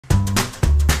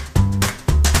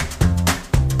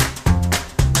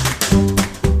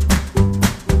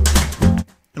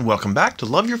and welcome back to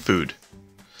Love Your Food.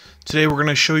 Today we're going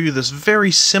to show you this very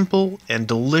simple and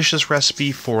delicious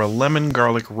recipe for a lemon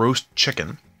garlic roast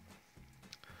chicken.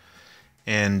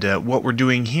 And what we're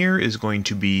doing here is going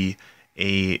to be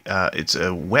it's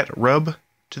a wet rub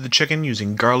to the chicken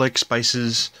using garlic,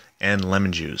 spices, and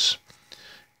lemon juice.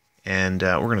 And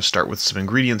we're going to start with some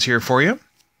ingredients here for you.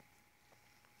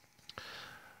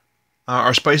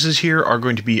 Our spices here are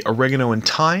going to be oregano and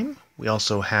thyme. We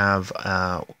also have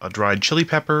a dried chili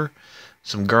pepper,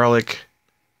 some garlic,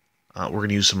 we're going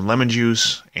to use some lemon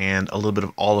juice, and a little bit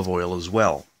of olive oil as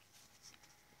well.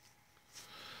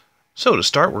 So to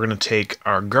start, we're going to take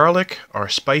our garlic, our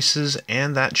spices,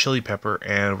 and that chili pepper,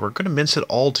 and we're going to mince it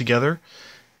all together,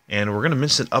 and we're going to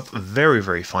mince it up very,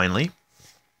 very finely.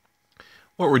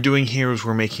 What we're doing here is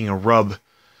we're making a rub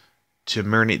to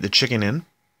marinate the chicken in.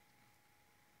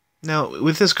 Now,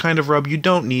 with this kind of rub, you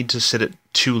don't need to sit it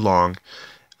too long,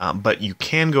 but you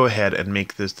can go ahead and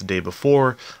make this the day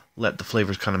before, let the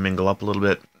flavors kind of mingle up a little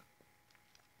bit,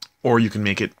 or you can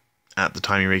make it at the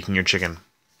time you're making your chicken.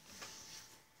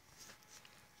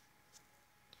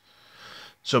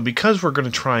 So because we're going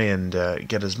to try and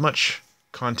get as much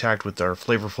contact with our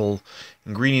flavorful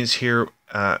ingredients here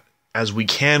as we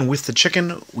can with the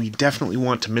chicken, we definitely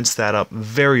want to mince that up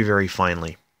very, very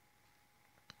finely.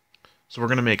 So we're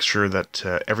going to make sure that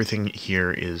everything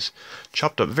here is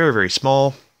chopped up very, very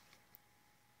small.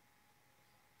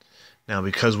 Now,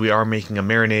 because we are making a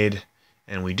marinade,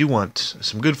 and we do want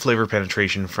some good flavor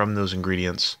penetration from those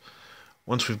ingredients,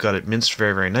 once we've got it minced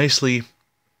very, very nicely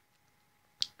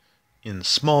in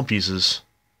small pieces,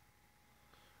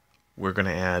 we're going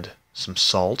to add some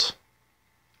salt.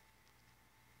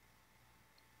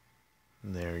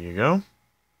 There you go.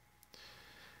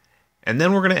 And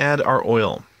then we're going to add our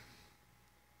oil.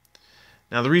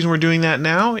 Now, the reason we're doing that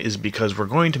now is because we're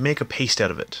going to make a paste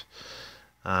out of it.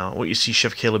 What you see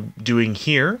Chef Caleb doing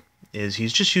here is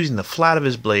he's just using the flat of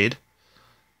his blade,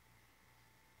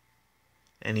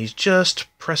 and he's just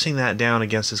pressing that down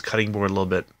against his cutting board a little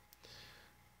bit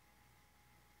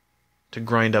to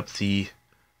grind up the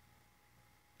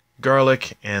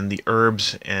garlic and the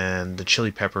herbs and the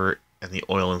chili pepper and the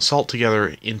oil and salt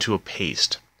together into a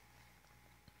paste.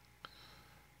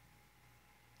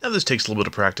 Now, this takes a little bit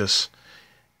of practice.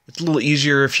 It's a little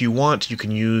easier if you want. You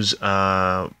can use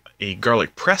a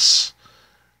garlic press.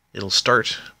 It'll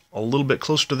start a little bit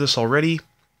closer to this already.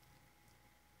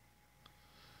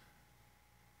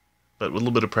 But with a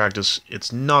little bit of practice,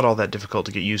 it's not all that difficult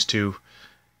to get used to.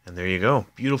 And there you go.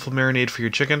 Beautiful marinade for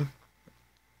your chicken.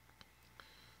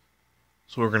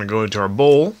 So we're going to go into our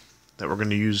bowl that we're going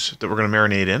to use, that we're going to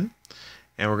marinate in.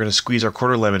 And we're going to squeeze our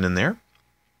quarter lemon in there.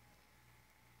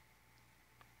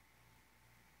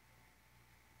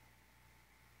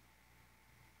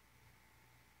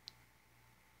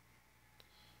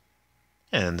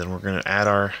 And then we're going to add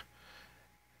our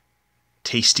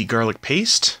tasty garlic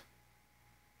paste.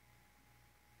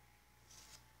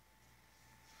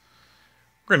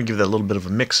 We're going to give that a little bit of a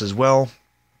mix as well,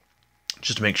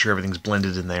 just to make sure everything's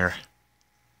blended in there.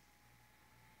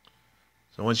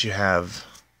 So once you have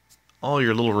all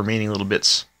your little remaining little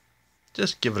bits,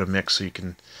 just give it a mix so you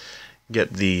can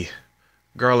get the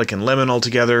garlic and lemon all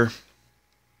together.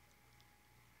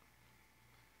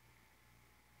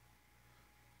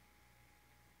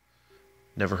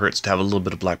 Never hurts to have a little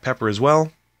bit of black pepper as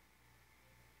well.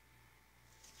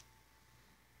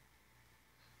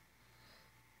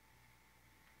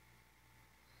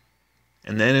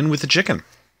 And then in with the chicken.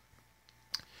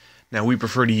 Now, we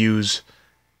prefer to use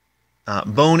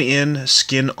bone-in,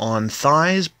 skin-on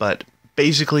thighs, but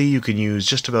basically you can use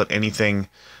just about anything.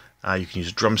 You can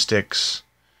use drumsticks.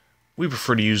 We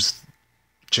prefer to use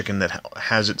chicken that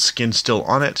has its skin still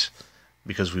on it,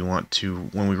 because we want to,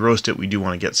 when we roast it, we do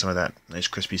want to get some of that nice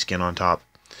crispy skin on top.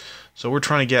 So we're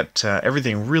trying to get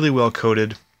everything really well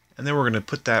coated, and then we're going to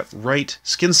put that right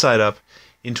skin side up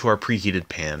into our preheated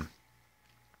pan.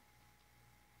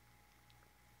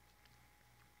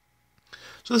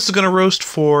 So this is going to roast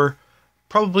for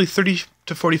probably 30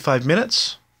 to 45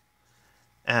 minutes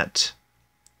at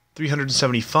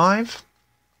 375.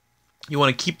 You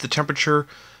want to keep the temperature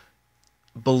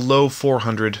below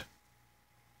 400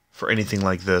 for anything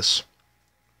like this.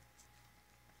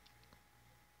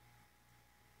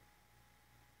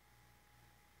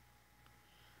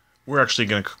 We're actually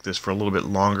going to cook this for a little bit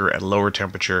longer at a lower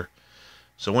temperature.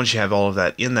 So once you have all of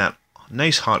that in that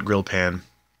nice hot grill pan,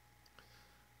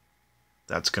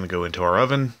 that's going to go into our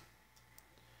oven.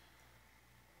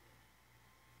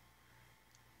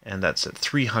 And that's at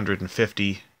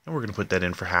 350, and we're going to put that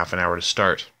in for half an hour to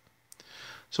start.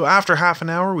 So after half an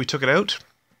hour, we took it out,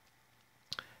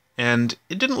 and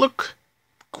it didn't look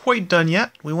quite done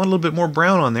yet. We want a little bit more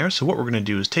brown on there, so what we're going to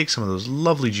do is take some of those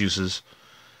lovely juices,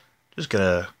 just get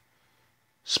a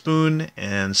spoon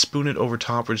and spoon it over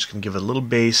top. We're just going to give it a little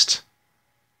baste.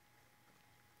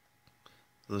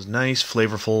 Those nice,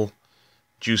 flavorful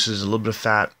juices, a little bit of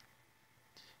fat.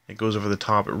 It goes over the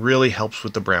top. It really helps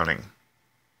with the browning.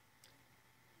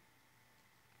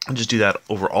 And just do that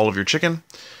over all of your chicken.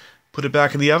 Put it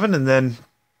back in the oven, and then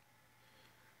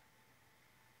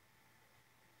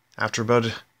after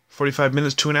about 45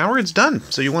 minutes to an hour, it's done.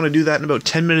 So you want to do that in about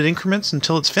 10-minute increments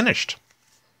until it's finished.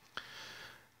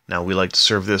 Now we like to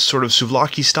serve this sort of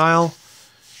souvlaki style.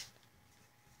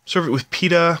 Serve it with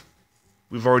pita.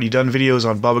 We've already done videos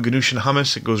on baba ghanouj and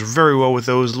hummus. It goes very well with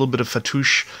those. A little bit of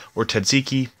fatoush or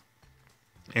tzatziki.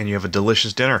 And you have a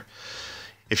delicious dinner.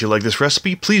 If you like this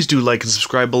recipe, please do like and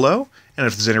subscribe below. And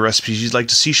if there's any recipes you'd like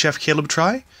to see Chef Caleb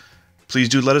try, please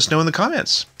do let us know in the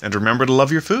comments. And remember to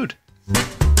love your food.